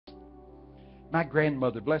My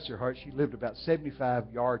grandmother, bless her heart, she lived about 75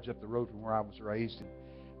 yards up the road from where I was raised. And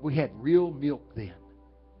we had real milk then.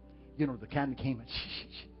 You know, the kind that came in.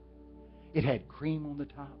 It had cream on the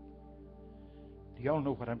top. Do y'all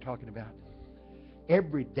know what I'm talking about?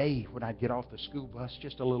 Every day when I'd get off the school bus,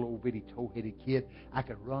 just a little old bitty toe-headed kid, I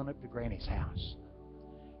could run up to Granny's house.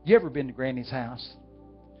 You ever been to Granny's house?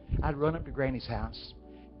 I'd run up to Granny's house.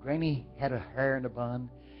 Granny had her hair in a bun,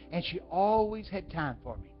 and she always had time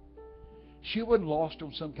for me. She wasn't lost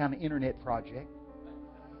on some kind of internet project.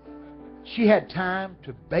 She had time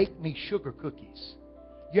to bake me sugar cookies.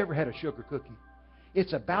 You ever had a sugar cookie?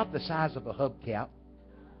 It's about the size of a hubcap.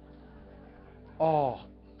 Oh,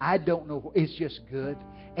 I don't know. It's just good.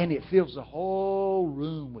 And it fills the whole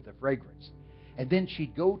room with a fragrance. And then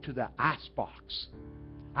she'd go to the ice box.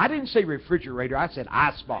 I didn't say refrigerator. I said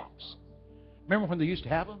ice box. Remember when they used to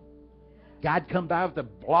have them? Guy'd come by with a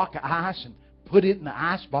block of ice and put it in the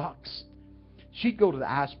ice box. She'd go to the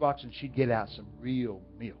ice box and she'd get out some real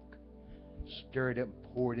milk. Stir it up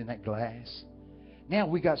and pour it in that glass. Now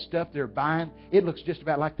we got stuff they're buying. It looks just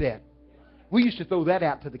about like that. We used to throw that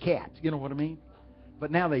out to the cats. You know what I mean?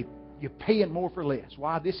 But now you're paying more for less.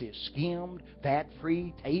 Why? This is skimmed,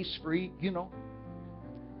 fat-free, taste-free, you know.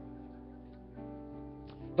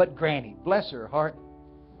 But Granny, bless her heart,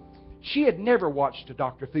 she had never watched a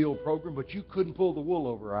Dr. Phil program, but you couldn't pull the wool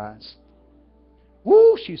over her eyes.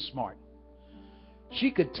 Woo, she's smart. She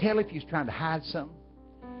could tell if you was trying to hide something.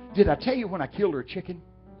 Did I tell you when I killed her chicken?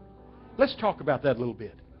 Let's talk about that a little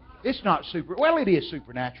bit. It's not well, it is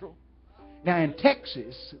supernatural. Now in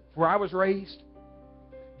Texas, where I was raised,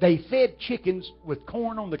 they fed chickens with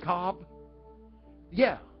corn on the cob.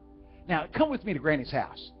 Yeah. Now, come with me to Granny's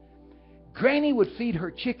house. Granny would feed her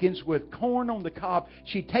chickens with corn on the cob.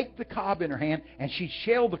 She'd take the cob in her hand, and she'd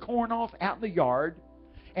shell the corn off out in the yard.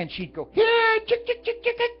 And she'd go, here, chick, chick, chick,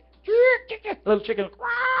 chick, chick, chick. Little chicken,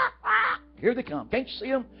 here they come. Can't you see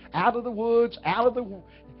them? Out of the woods,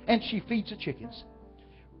 and she feeds the chickens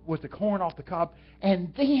with the corn off the cob.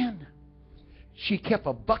 And then she kept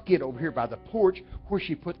a bucket over here by the porch where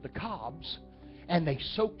she put the cobs, and they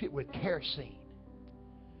soaked it with kerosene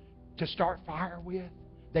to start fire with.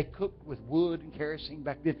 They cooked with wood and kerosene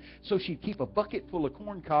back then. So she'd keep a bucket full of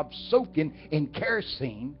corn cobs soaking in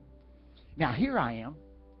kerosene. Now here I am.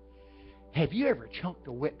 Have you ever chunked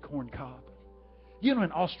a wet corn cob? You know,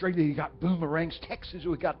 in Australia you got boomerangs. Texas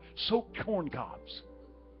we got soaked corn cobs.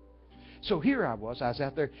 So here I was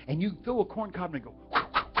out there, and you throw a corn cob and go, wah,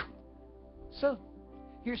 wah, wah. So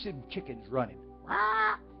here's some chickens running.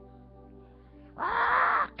 Wah,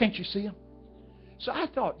 wah. Can't you see them? So I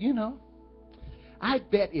thought, you know, I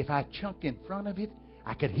bet if I chunked in front of it,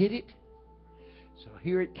 I could hit it. So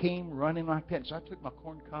here it came running like that. So I took my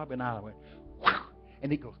corn cob and I went, wah,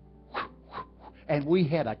 and it goes, wah, wah, wah. And we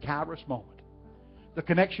had a Kairos moment. The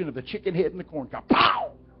connection of the chicken head and the corn cob.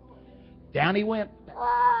 Pow! Down he went.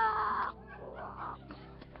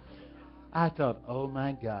 I thought, oh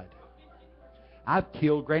my God, I've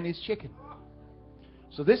killed Granny's chicken.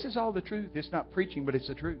 So this is all the truth. It's not preaching, but it's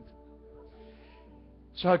the truth.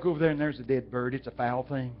 So I go over there and there's a dead bird. It's a foul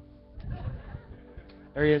thing.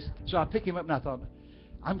 There he is. So I pick him up and I thought,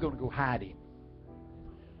 I'm going to go hide him.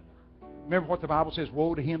 Remember what the Bible says,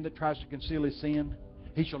 woe to him that tries to conceal his sin.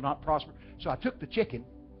 He shall not prosper. So I took the chicken.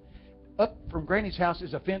 Up from Granny's house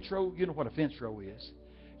is a fence row. You know what a fence row is.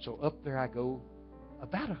 So up there I go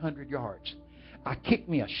about 100 yards. I kicked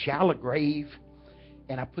me a shallow grave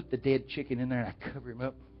and I put the dead chicken in there and I cover him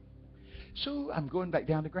up. So I'm going back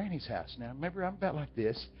down to Granny's house. Now remember, I'm about like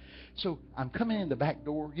this. So I'm coming in the back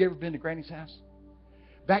door. You ever been to Granny's house?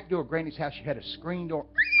 Back door of Granny's house, you had a screen door.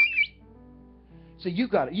 So you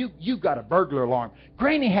got a burglar alarm.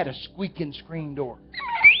 Granny had a squeaking screen door.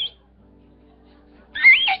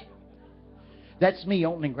 That's me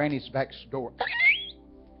opening Granny's back door.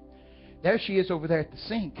 There she is over there at the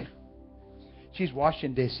sink. She's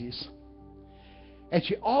washing dishes. And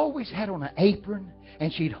she always had on an apron,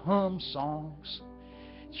 and she'd hum songs.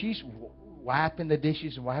 She's wiping the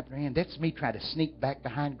dishes and wiping her hand. That's me trying to sneak back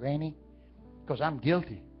behind Granny, because I'm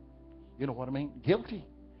guilty. You know what I mean? Guilty.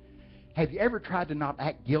 Have you ever tried to not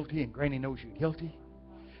act guilty and Granny knows you're guilty?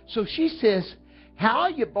 So she says, how are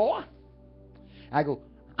you, boy? I go,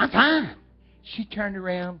 I'm fine. She turned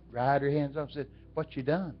around, dried her hands off, and said, what you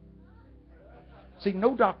done? See,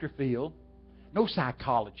 no Dr. Phil, no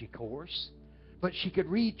psychology course, but she could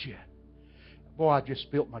read you. Boy, I just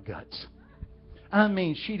spilt my guts. I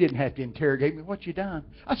mean, she didn't have to interrogate me. What you done?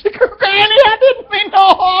 I said, Granny, I didn't mean no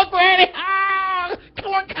harm, Granny. Ah,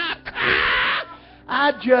 corn cob. Ah.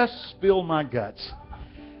 I just spilled my guts.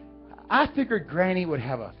 I figured Granny would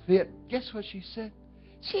have a fit. Guess what she said?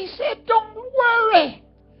 She said, don't worry.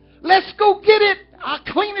 Let's go get it. I'll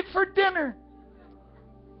clean it for dinner.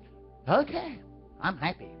 Okay, I'm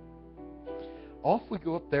happy. Off we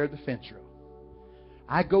go up there to the fence row.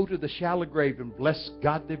 I go to the shallow grave, and bless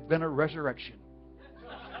God, there's been a resurrection.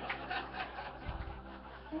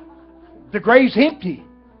 The grave's empty.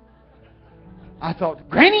 I thought,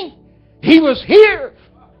 Granny, he was here.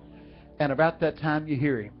 And about that time you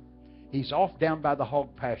hear him. He's off down by the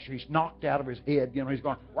hog pasture. He's knocked out of his head. You know, he's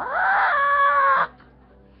going, Wah!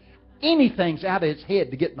 Anything's out of his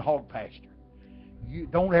head to get in the hog pasture. You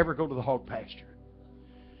don't ever go to the hog pasture.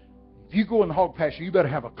 If you go in the hog pasture, you better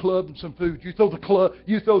have a club and some food. You throw the club,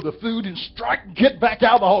 you throw the food and strike and get back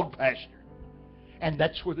out of the hog pasture. And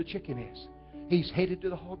that's where the chicken is. He's headed to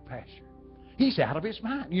the hog pasture. He's out of his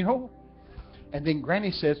mind, you know. And then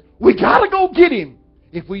Granny says, we got to go get him.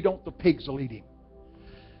 If we don't, the pigs will eat him.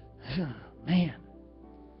 Man,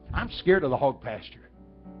 I'm scared of the hog pasture.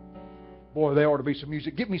 Boy, there ought to be some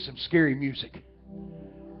music. Give me some scary music.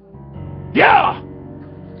 Yeah!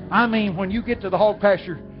 I mean, when you get to the hog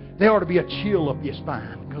pasture, there ought to be a chill up your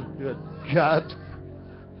spine. Good God.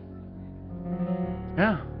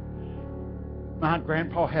 Yeah. My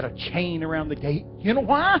grandpa had a chain around the gate. You know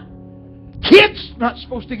why? Kids not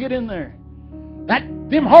supposed to get in there.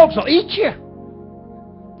 Them hogs will eat you.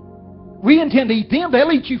 We intend to eat them.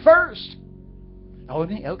 They'll eat you first. Oh,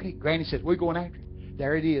 okay. Granny says, we're going after him.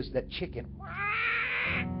 There it is, that chicken.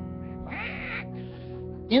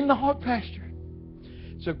 In the hog pasture.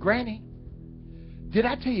 So Granny, did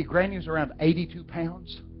I tell you Granny was around 82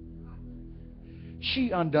 pounds?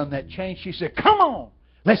 She undone that chain. She said, come on,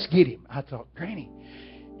 let's get him. I thought, Granny,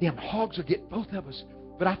 them hogs will get both of us.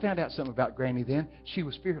 But I found out something about Granny then. She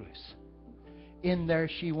was fearless. In there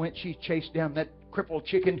she went. She chased down that crippled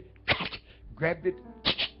chicken, grabbed it,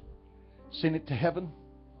 sent it to heaven.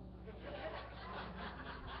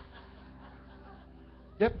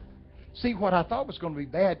 Yep. See, what I thought was going to be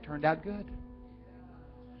bad turned out good.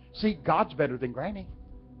 See, God's better than Granny.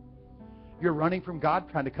 You're running from God,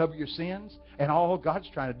 trying to cover your sins, and all God's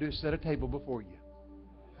trying to do is set a table before you.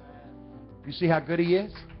 You see how good He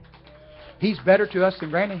is? He's better to us than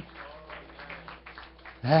Granny.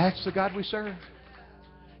 That's the God we serve.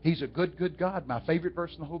 He's a good, good God. My favorite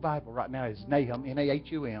verse in the whole Bible right now is Nahum,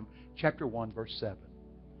 Nahum, chapter 1, verse 7.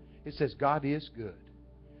 It says, God is good.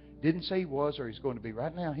 Didn't say He was or He's going to be.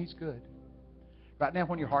 Right now, He's good. Right now,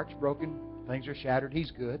 when your heart's broken, things are shattered, He's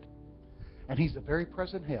good. And He's the very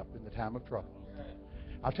present help in the time of trouble.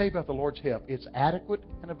 I'll tell you about the Lord's help. It's adequate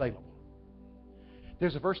and available.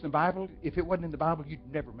 There's a verse in the Bible. If it wasn't in the Bible, you'd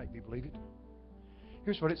never make me believe it.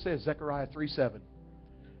 Here's what it says, Zechariah 3:7.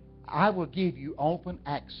 I will give you open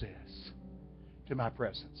access to my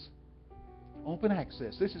presence. Open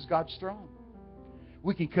access. This is God's throne.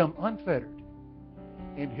 We can come unfettered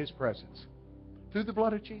in His presence through the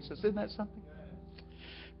blood of Jesus. Isn't that something?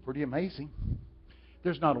 Pretty amazing.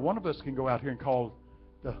 There's not one of us can go out here and call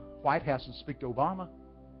the White House and speak to Obama.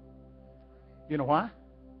 You know why?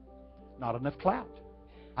 Not enough clout.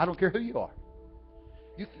 I don't care who you are.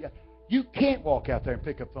 You can't walk out there and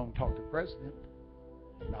pick up the phone and talk to the president.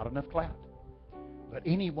 Not enough clout. But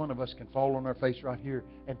any one of us can fall on our face right here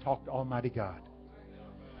and talk to Almighty God.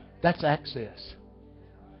 That's access.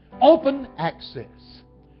 Open access.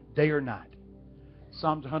 Day or night.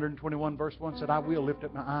 Psalms 121 verse 1 said, I will lift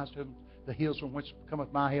up my eyes to the hills from which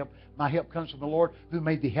cometh my help. My help comes from the Lord who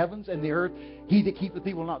made the heavens and the earth. He that keepeth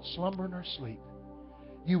thee will not slumber nor sleep.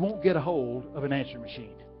 You won't get a hold of an answering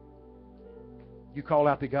machine. You call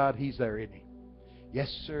out to God, He's there, isn't He? Yes,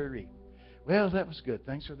 sir. Well, that was good.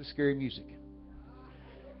 Thanks for the scary music.